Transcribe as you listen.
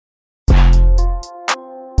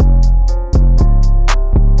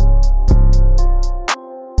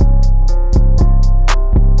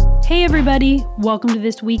everybody. Welcome to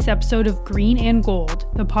this week's episode of Green and Gold,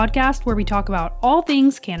 the podcast where we talk about all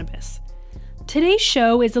things cannabis. Today's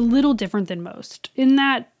show is a little different than most, in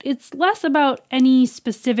that it's less about any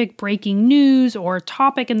specific breaking news or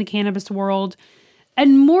topic in the cannabis world,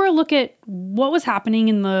 and more a look at what was happening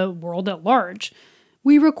in the world at large.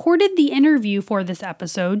 We recorded the interview for this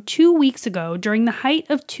episode 2 weeks ago during the height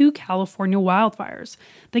of two California wildfires,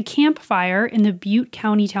 the Camp Fire in the Butte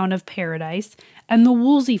County town of Paradise and the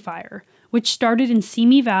Woolsey Fire, which started in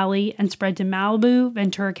Simi Valley and spread to Malibu,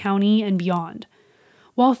 Ventura County, and beyond.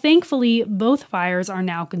 While thankfully both fires are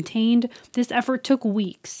now contained, this effort took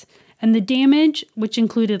weeks, and the damage, which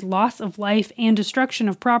included loss of life and destruction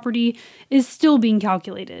of property, is still being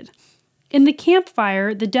calculated. In the Camp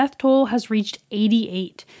Fire, the death toll has reached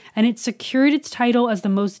 88, and it secured its title as the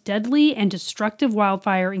most deadly and destructive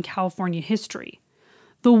wildfire in California history.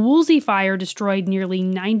 The Woolsey Fire destroyed nearly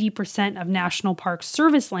 90% of National Park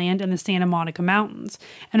Service land in the Santa Monica Mountains,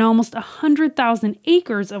 and almost 100,000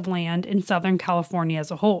 acres of land in Southern California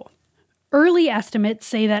as a whole. Early estimates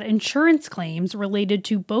say that insurance claims related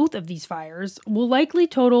to both of these fires will likely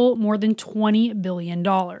total more than $20 billion.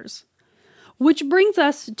 Which brings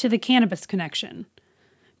us to the cannabis connection.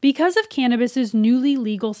 Because of cannabis's newly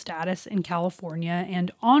legal status in California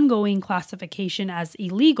and ongoing classification as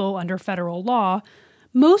illegal under federal law,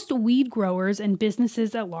 most weed growers and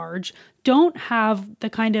businesses at large don't have the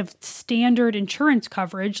kind of standard insurance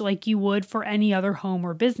coverage like you would for any other home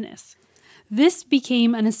or business. This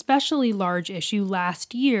became an especially large issue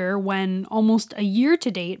last year when, almost a year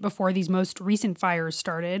to date before these most recent fires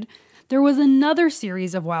started, there was another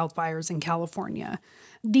series of wildfires in California.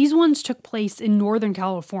 These ones took place in Northern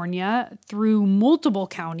California through multiple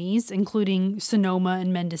counties, including Sonoma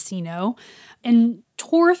and Mendocino, and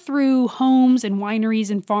tore through homes and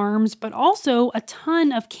wineries and farms, but also a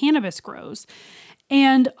ton of cannabis grows.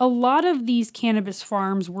 And a lot of these cannabis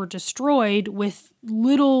farms were destroyed with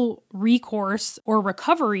little recourse or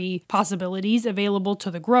recovery possibilities available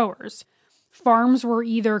to the growers. Farms were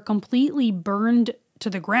either completely burned to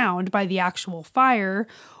the ground by the actual fire,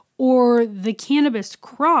 or the cannabis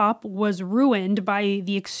crop was ruined by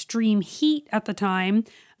the extreme heat at the time,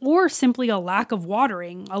 or simply a lack of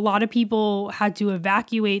watering. A lot of people had to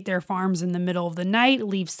evacuate their farms in the middle of the night,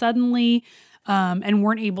 leave suddenly, and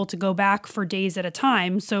weren't able to go back for days at a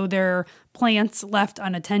time, so their plants left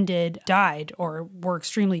unattended died or were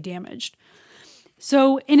extremely damaged.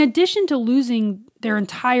 So in addition to losing their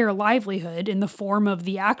entire livelihood in the form of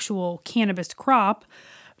the actual cannabis crop,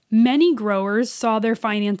 many growers saw their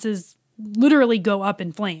finances literally go up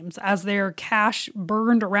in flames as their cash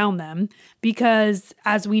burned around them because,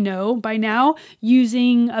 as we know by now,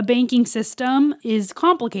 using a banking system is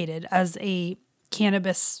complicated as a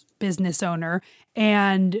cannabis business owner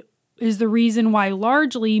and is the reason why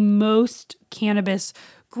largely most cannabis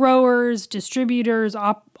growers, distributors,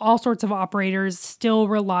 all sorts of operators still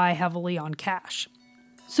rely heavily on cash.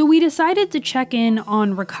 So we decided to check in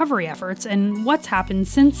on recovery efforts and what's happened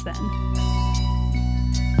since then.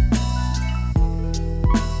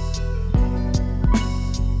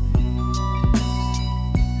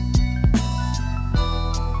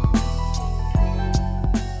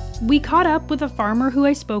 We caught up with a farmer who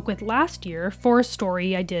I spoke with last year for a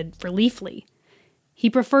story I did for Leafly. He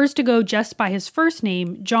prefers to go just by his first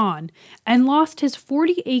name, John, and lost his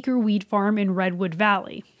 40-acre weed farm in Redwood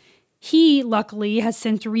Valley. He, luckily, has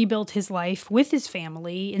since rebuilt his life with his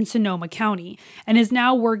family in Sonoma County and is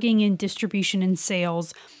now working in distribution and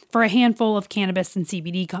sales for a handful of cannabis and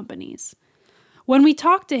CBD companies. When we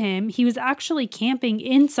talked to him, he was actually camping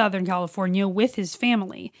in Southern California with his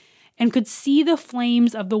family and could see the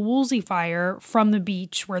flames of the Woolsey Fire from the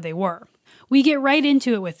beach where they were. We get right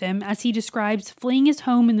into it with him as he describes fleeing his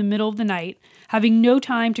home in the middle of the night, having no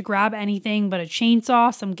time to grab anything but a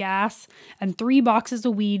chainsaw, some gas, and 3 boxes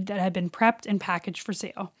of weed that had been prepped and packaged for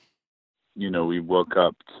sale. We woke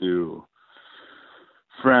up to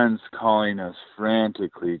friends calling us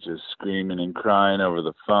frantically, just screaming and crying over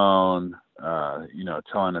the phone,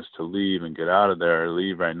 telling us to leave and get out of there,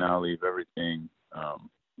 leave right now, leave everything.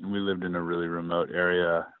 We lived in a really remote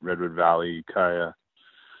area, Redwood Valley, Ukiah.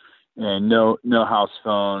 And no house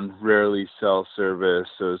phone, rarely cell service.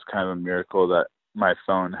 So it was kind of a miracle that my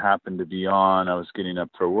phone happened to be on. I was getting up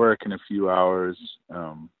for work in a few hours,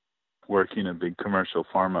 working a big commercial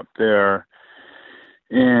farm up there.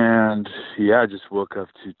 And I just woke up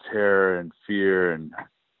to terror and fear and,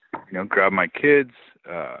 grabbed my kids,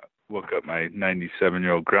 woke up my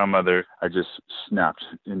 97-year-old grandmother. I just snapped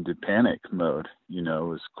into panic mode. It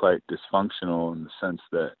was quite dysfunctional in the sense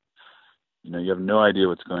that, you have no idea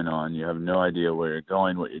what's going on. You have no idea where you're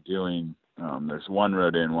going, what you're doing. There's one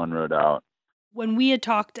road in, one road out. When we had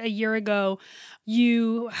talked a year ago,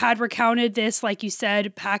 you had recounted this, like you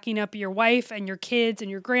said, packing up your wife and your kids and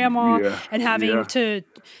your grandma and having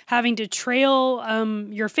to trail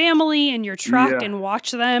your family in your truck and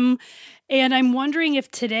watch them. And I'm wondering if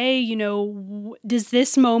today, does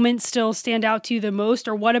this moment still stand out to you the most,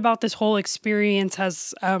 or what about this whole experience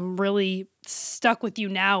has really stuck with you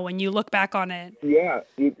now when you look back on it? Yeah,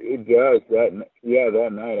 it does. That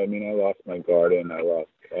night, I mean, I lost my garden. I lost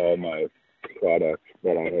all my products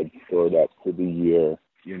that I had stored up for the year.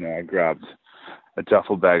 I grabbed a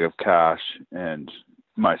duffel bag of cash and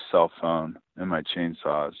my cell phone and my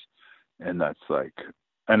chainsaws, and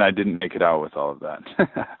and I didn't make it out with all of that.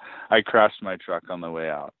 I crashed my truck on the way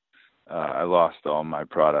out. I lost all my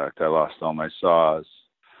product. I lost all my saws.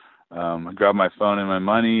 I grabbed my phone and my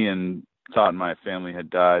money and thought my family had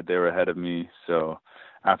died. They were ahead of me. So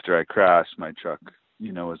after I crashed, my truck,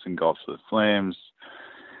 was engulfed with flames.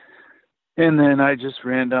 And then I just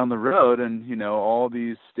ran down the road and, all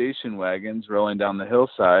these station wagons rolling down the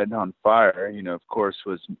hillside on fire, of course,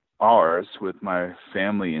 was ours with my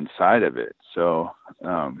family inside of it. So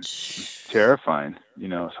it's terrifying,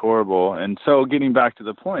 it's horrible. And so getting back to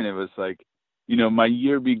the point, it was like, my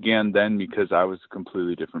year began then because I was a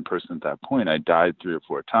completely different person at that point. I died 3 or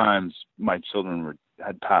 4 times. My children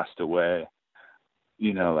had passed away.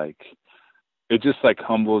 It just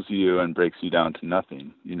humbles you and breaks you down to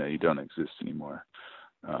nothing. You don't exist anymore.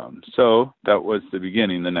 So that was the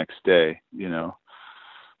beginning. The next day,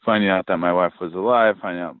 finding out that my wife was alive,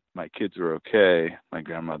 finding out my kids were okay, my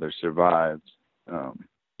grandmother survived.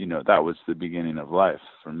 That was the beginning of life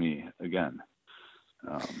for me again.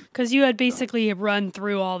 Because you had basically run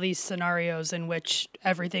through all these scenarios in which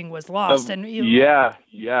everything was lost, and I mean,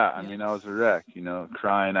 I was a wreck.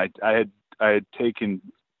 Crying. I had taken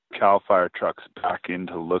CAL FIRE trucks back in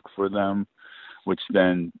to look for them, which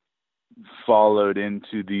then followed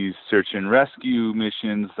into these search and rescue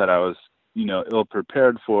missions that I was, ill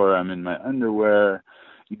prepared for. I'm in my underwear.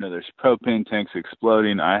 There's propane tanks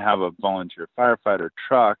exploding. I have a volunteer firefighter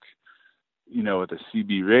truck, with a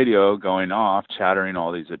CB radio going off, chattering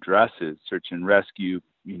all these addresses, search and rescue,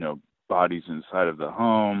 bodies inside of the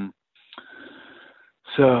home.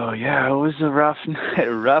 So yeah, it was a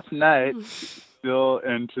rough night. Still,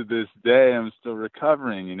 and to this day, I'm still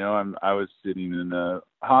recovering. I was sitting in a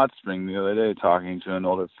hot spring the other day talking to an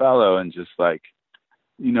older fellow and just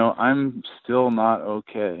I'm still not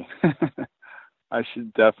okay. I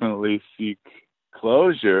should definitely seek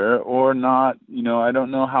closure or not. I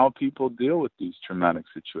don't know how people deal with these traumatic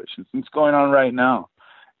situations. It's going on right now.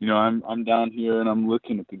 I'm down here and I'm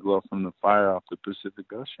looking at the glow from the fire off the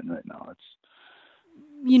Pacific Ocean right now. It's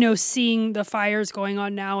seeing the fires going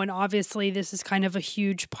on now. And obviously this is kind of a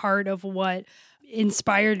huge part of what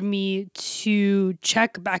inspired me to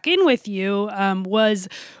check back in with you, was,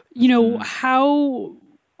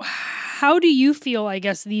 how do you feel, I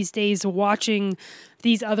guess, these days watching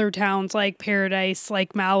these other towns like Paradise,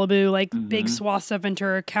 like Malibu, like big swaths of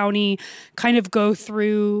Ventura County kind of go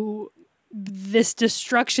through this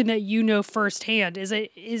destruction that firsthand? Is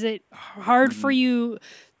it hard for you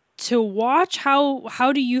to watch?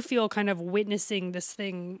 How do you feel kind of witnessing this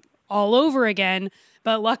thing all over again,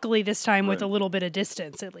 but luckily this time with a little bit of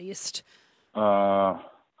distance at least? Yeah,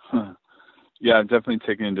 I've definitely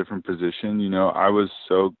taken a different position. I was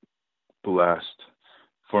so blessed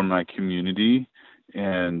for my community,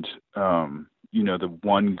 and the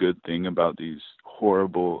one good thing about these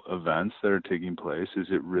horrible events that are taking place is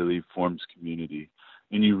it really forms community,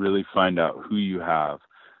 and you really find out who you have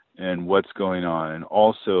and what's going on, and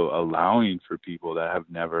also allowing for people that have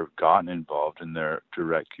never gotten involved in their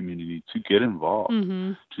direct community to get involved,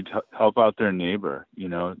 to help out their neighbor,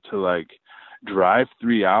 to drive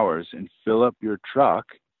 3 hours and fill up your truck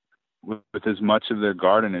with as much of their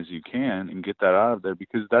garden as you can and get that out of there,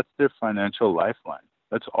 because that's their financial lifeline.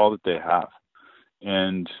 That's all that they have.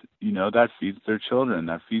 And, that feeds their children.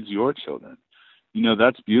 That feeds your children.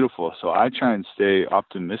 That's beautiful. So I try and stay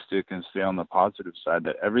optimistic and stay on the positive side,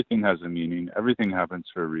 that everything has a meaning. Everything happens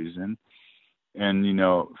for a reason. And,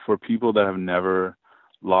 for people that have never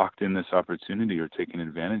locked in this opportunity or taken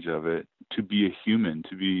advantage of it, to be a human,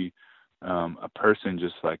 to be a person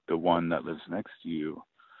just like the one that lives next to you,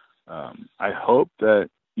 I hope that,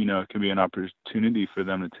 it can be an opportunity for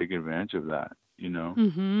them to take advantage of that. It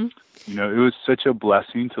was such a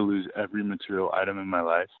blessing to lose every material item in my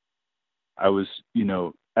life. I was,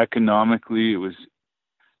 economically, it was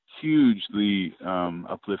hugely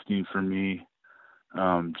uplifting for me,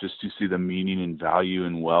 just to see the meaning and value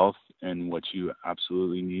and wealth and what you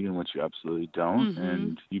absolutely need and what you absolutely don't.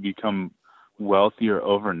 And you become wealthier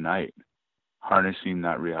overnight. harnessing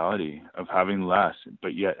that reality of having less,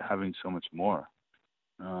 but yet having so much more.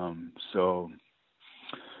 So,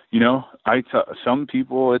 some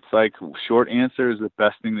people, it's like short answer is the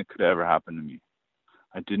best thing that could ever happen to me.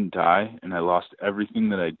 I didn't die, and I lost everything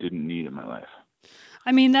that I didn't need in my life.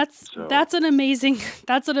 I mean, that's an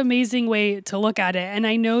amazing way to look at it. And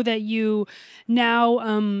I know that you now,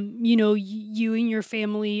 you and your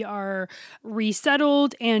family are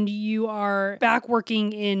resettled and you are back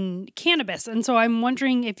working in cannabis. And so I'm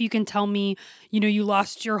wondering if you can tell me, you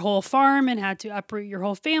lost your whole farm and had to uproot your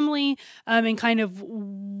whole family, and kind of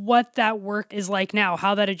what that work is like now,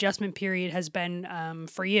 how that adjustment period has been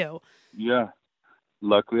for you. Yeah.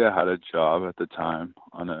 Luckily, I had a job at the time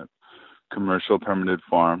on a commercial permitted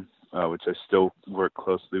farm, which I still work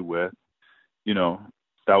closely with.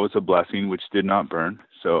 That was a blessing, which did not burn,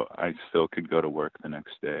 so I still could go to work the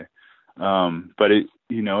next day. But it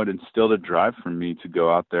instilled a drive for me to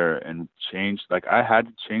go out there and change. Like, I had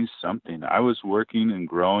to change something. I was working and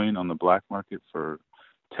growing on the black market for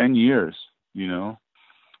 10 years,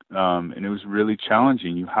 and it was really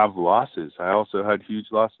challenging. You have losses. I also had huge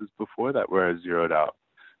losses before that where I zeroed out,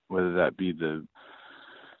 whether that be the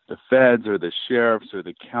feds or the sheriffs or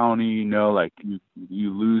the county. Like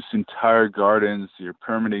you lose entire gardens, your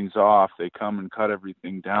permitting's off, they come and cut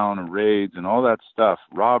everything down, and raids and all that stuff,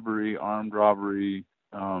 robbery, armed robbery.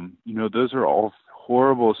 Those are all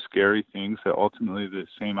horrible, scary things that ultimately the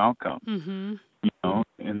same outcome. Mm-hmm.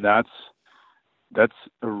 And that's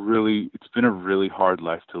it's been a really hard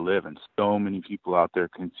life to live, and so many people out there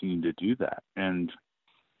continue to do that. And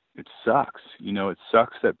it sucks. It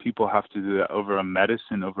sucks that people have to do that over a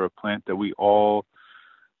medicine, over a plant that we all,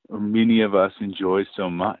 or many of us, enjoy so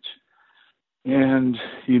much. And,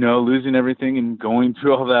 losing everything and going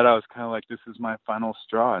through all that, I was kind of like, this is my final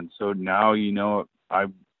straw. And so now,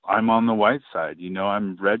 I'm on the white side.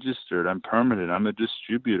 I'm registered, I'm permitted, I'm a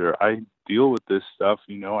distributor. I deal with this stuff.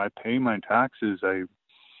 I pay my taxes.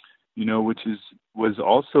 Which was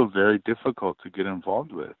also very difficult to get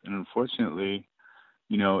involved with. And unfortunately,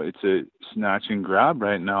 it's a snatch and grab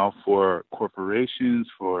right now for corporations,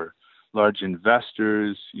 for large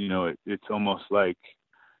investors. It's almost like,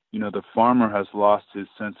 the farmer has lost his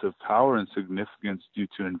sense of power and significance due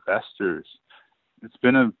to investors. It's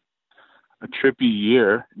been a trippy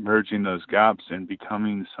year merging those gaps and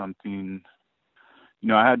becoming something.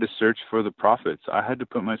 I had to search for the profits. I had to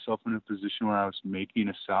put myself in a position where I was making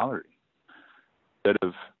a salary instead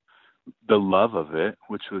of the love of it,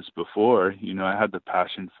 which was before. I had the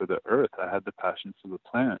passion for the earth. I had the passion for the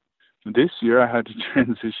plant. This year, I had to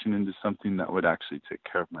transition into something that would actually take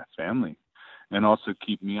care of my family and also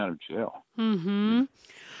keep me out of jail. Mm-hmm.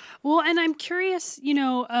 Well, and I'm curious,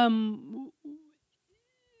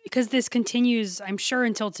 because this continues, I'm sure,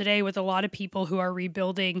 until today with a lot of people who are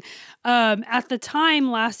rebuilding. At the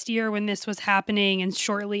time last year when this was happening and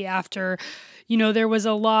shortly after, there was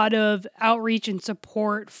a lot of outreach and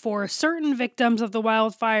support for certain victims of the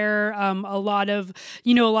wildfire, a lot of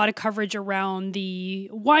coverage around the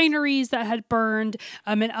wineries that had burned,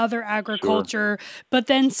 and other agriculture, sure. But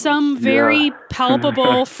then some very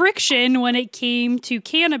palpable friction when it came to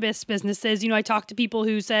cannabis businesses. I talked to people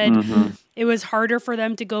who said, mm-hmm. It was harder for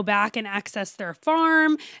them to go back and access their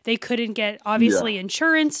farm. They couldn't get, obviously,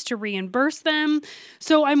 insurance to reimburse them.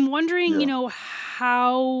 So I'm wondering,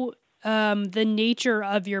 how the nature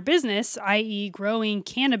of your business, i.e. growing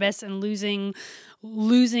cannabis and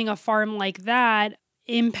losing a farm like that,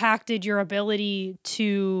 impacted your ability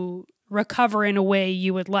to recover in a way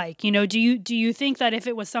you would like. Do you think that if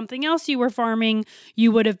it was something else you were farming,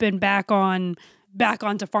 you would have been back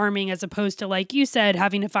onto farming, as opposed to, like you said,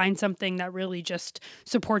 having to find something that really just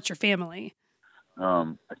supports your family?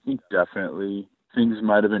 I think definitely things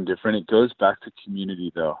might have been different. It goes back to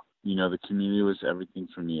community, though. The community was everything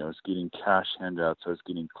for me. I was getting cash handouts. I was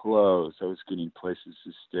getting clothes. I was getting places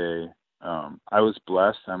to stay. I was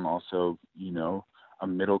blessed. I'm also, a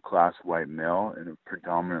middle-class white male in a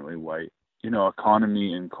predominantly white,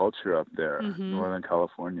 economy and culture up there, mm-hmm. Northern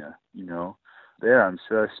California, There, I'm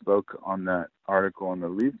sure I spoke on that article on the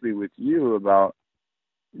Leafly with you about,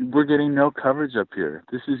 we're getting no coverage up here.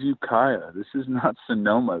 This is Ukiah. This is not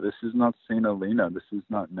Sonoma. This is not St. Helena. This is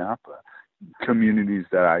not Napa. Communities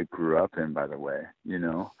that I grew up in, by the way,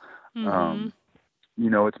 Mm-hmm.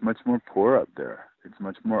 It's much more poor up there. It's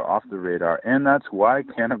much more off the radar. And that's why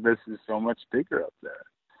cannabis is so much bigger up there.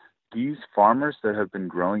 These farmers that have been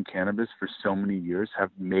growing cannabis for so many years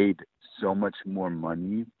have made so much more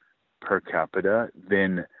money per capita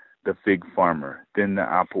than the fig farmer, than the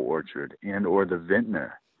apple orchard, and or the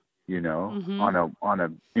vintner, mm-hmm. on a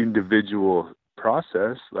individual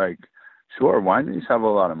process. Like, sure, wineries have a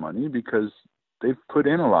lot of money because they've put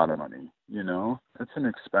in a lot of money, That's an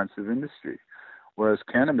expensive industry. Whereas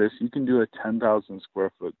cannabis, you can do a 10,000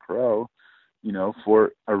 square foot grow,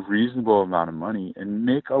 for a reasonable amount of money and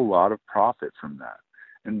make a lot of profit from that.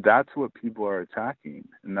 And that's what people are attacking.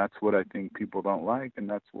 And that's what I think people don't like. And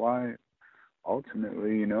that's why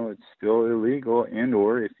ultimately, it's still illegal. And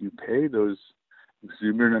or if you pay those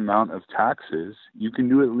exuberant amount of taxes, you can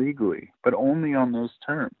do it legally, but only on those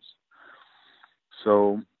terms.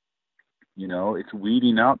 So, it's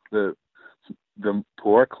weeding out the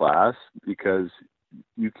poor class because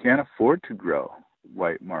you can't afford to grow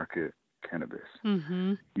white market cannabis.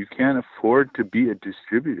 Mm-hmm. You can't afford to be a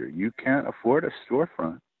distributor. You can't afford a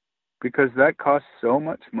storefront because that costs so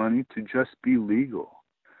much money to just be legal.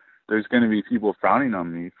 There's going to be people frowning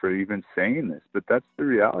on me for even saying this, but that's the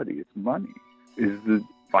reality. It's money is the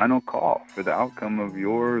final call for the outcome of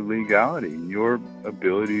your legality and your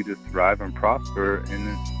ability to thrive and prosper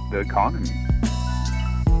in the economy.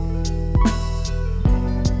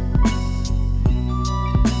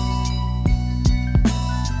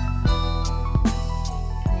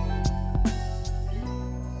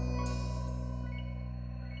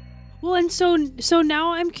 Well, and so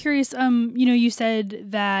now I'm curious. You said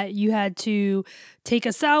that you had to take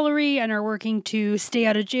a salary and are working to stay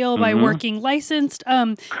out of jail by working licensed.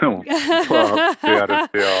 Well, stay out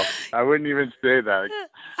of jail. I wouldn't even say that.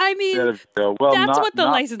 I mean, stay out of jail. Well, that's what the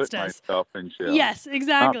not license put does. Myself in jail. Yes,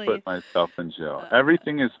 exactly. Not put myself in jail.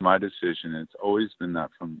 Everything is my decision. It's always been that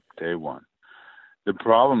from day one. The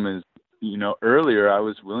problem is, earlier I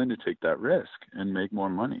was willing to take that risk and make more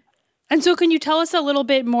money. And so can you tell us a little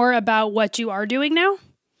bit more about what you are doing now?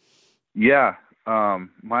 Yeah.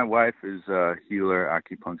 My wife is a healer,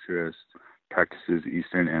 acupuncturist, practices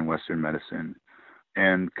Eastern and Western medicine.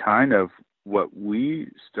 And kind of what we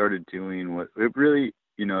started doing, it really,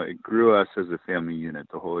 it grew us as a family unit,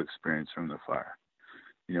 the whole experience from the fire.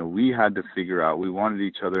 We had to figure out, we wanted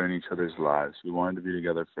each other in each other's lives. We wanted to be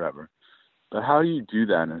together forever. But how do you do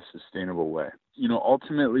that in a sustainable way?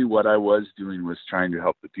 Ultimately what I was doing was trying to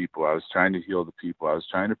help the people. I was trying to heal the people. I was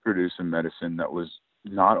trying to produce a medicine that was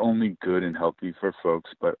not only good and healthy for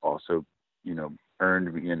folks, but also,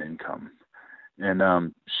 earned me an income. And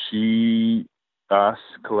us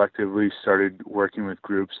collectively started working with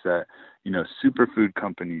groups that, superfood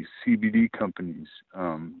companies, CBD companies,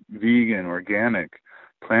 vegan, organic,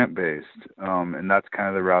 plant-based. And that's kind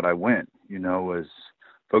of the route I went, was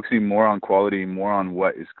focusing more on quality, more on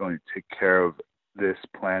what is going to take care of this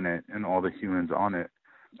planet and all the humans on it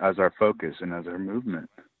as our focus and as our movement.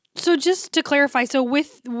 So just to clarify, so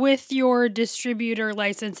with your distributor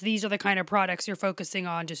license, these are the kind of products you're focusing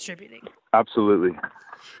on distributing? Absolutely.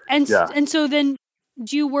 And yeah. And so then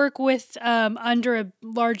do you work with under a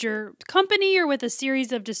larger company or with a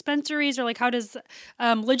series of dispensaries, or like how does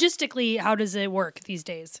logistically, how does it work these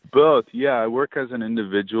days? Both. Yeah. I work as an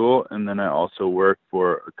individual, and then I also work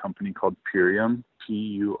for a company called Purium,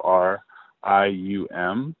 Purium,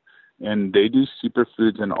 and they do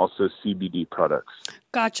superfoods and also CBD products.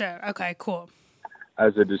 Gotcha. Okay, cool.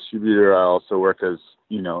 As a distributor, I also work as,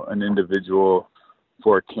 an individual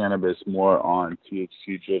for cannabis, more on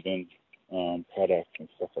THC-driven products and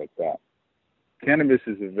stuff like that. Cannabis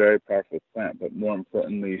is a very powerful plant, but more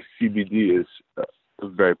importantly, CBD is a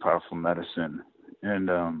very powerful medicine. And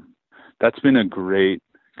that's been a great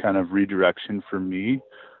kind of redirection for me,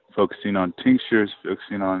 focusing on tinctures,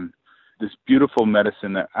 focusing on this beautiful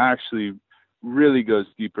medicine that actually really goes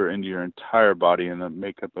deeper into your entire body and the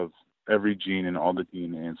makeup of every gene and all the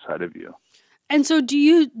DNA inside of you. And so do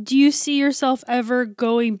you see yourself ever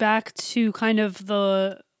going back to kind of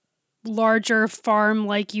the larger farm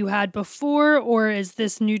like you had before, or is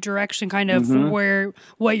this new direction kind of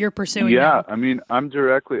what you're pursuing now? I mean, I'm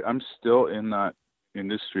still in that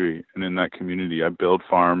industry and in that community. I build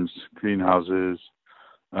farms, greenhouses,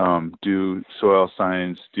 do soil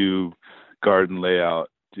science, do garden layout,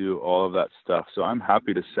 do all of that stuff. So I'm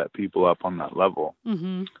happy to set people up on that level.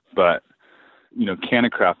 Mm-hmm. But,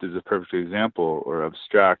 Cannacraft is a perfect example, or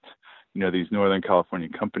Abstract, these Northern California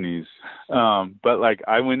companies. But like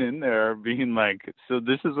I went in there being like, so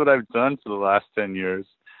this is what I've done for the last 10 years.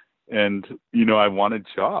 And, I want a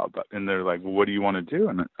job. And they're like, well, what do you want to do?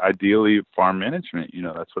 And ideally farm management,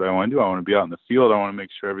 that's what I want to do. I want to be out in the field. I want to make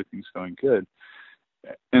sure everything's going good.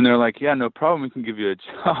 And they're like, yeah, no problem. We can give you a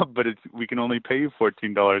job, but we can only pay you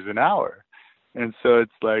 $14 an hour. And so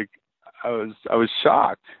it's like, I was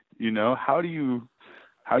shocked, how do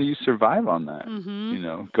you survive on that?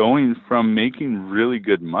 Mm-hmm. Going from making really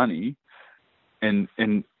good money and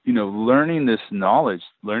learning this knowledge,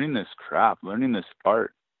 learning this craft, learning this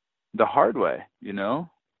art the hard way,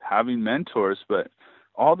 having mentors, but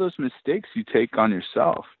all those mistakes you take on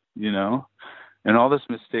yourself, you know, and all those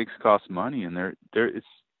mistakes cost money, and it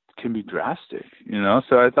can be drastic, you know.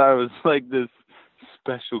 So I thought I was like this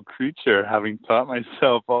special creature, having taught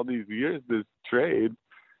myself all these years this trade,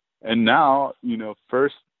 and now, you know,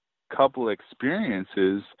 first couple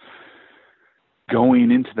experiences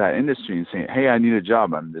going into that industry and saying, hey, I need a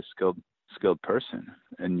job, I'm this skilled person,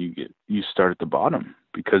 and you start at the bottom,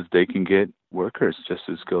 because they can get workers just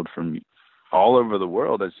as skilled from all over the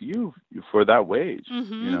world as you for that wage,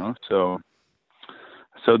 Mm-hmm. you know.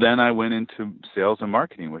 So then I went into sales and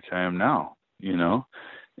marketing, which I am now, you know,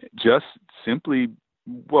 just simply,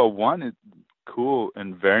 well, one cool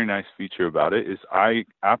and very nice feature about it is I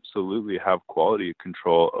absolutely have quality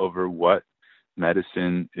control over what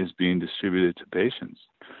medicine is being distributed to patients,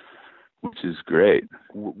 which is great.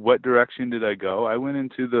 What direction did I go? I went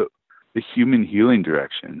into the human healing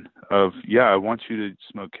direction of, yeah, I want you to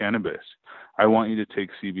smoke cannabis. I want you to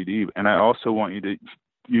take CBD. And I also want you to,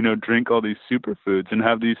 you know, drink all these superfoods and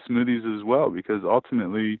have these smoothies as well, because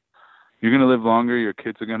ultimately you're going to live longer, your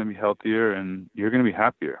kids are going to be healthier, and you're going to be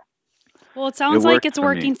happier. Well, it sounds like it's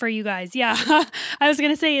working for you guys. Yeah. I was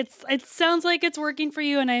going to say, it sounds like it's working for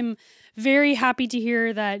you, and I'm very happy to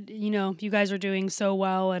hear that, you know, you guys are doing so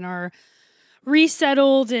well and are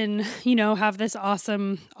resettled and, you know, have this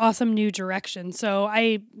awesome new direction. So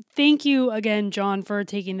I thank you again, John, for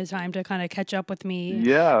taking the time to kind of catch up with me.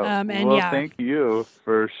 Yeah. Thank you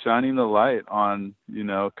for shining the light on, you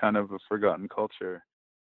know, kind of a forgotten culture.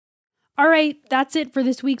 All right, that's it for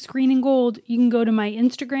this week's Green and Gold. You can go to my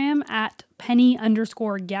Instagram at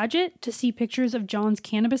penny_gadget to see pictures of John's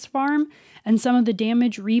cannabis farm and some of the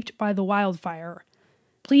damage reaped by the wildfire.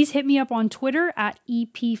 Please hit me up on Twitter at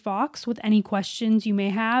EPFox with any questions you may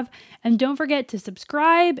have. And don't forget to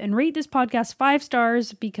subscribe and rate this podcast 5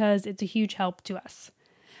 stars, because it's a huge help to us.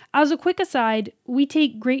 As a quick aside, we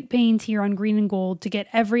take great pains here on Green and Gold to get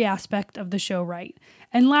every aspect of the show right.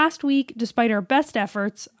 And last week, despite our best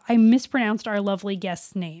efforts, I mispronounced our lovely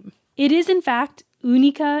guest's name. It is, in fact,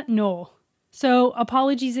 Unica Knoll. So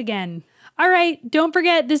apologies again. All right, don't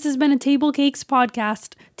forget, this has been a Table Cakes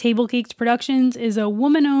podcast. Table Cakes Productions is a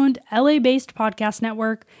woman-owned, LA-based podcast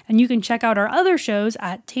network, and you can check out our other shows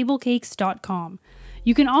at tablecakes.com.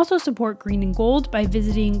 You can also support Green and Gold by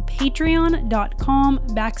visiting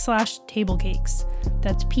patreon.com/tablecakes.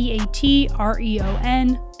 That's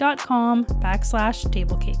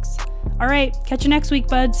patreon.com/tablecakes. All right, catch you next week,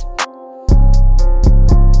 buds.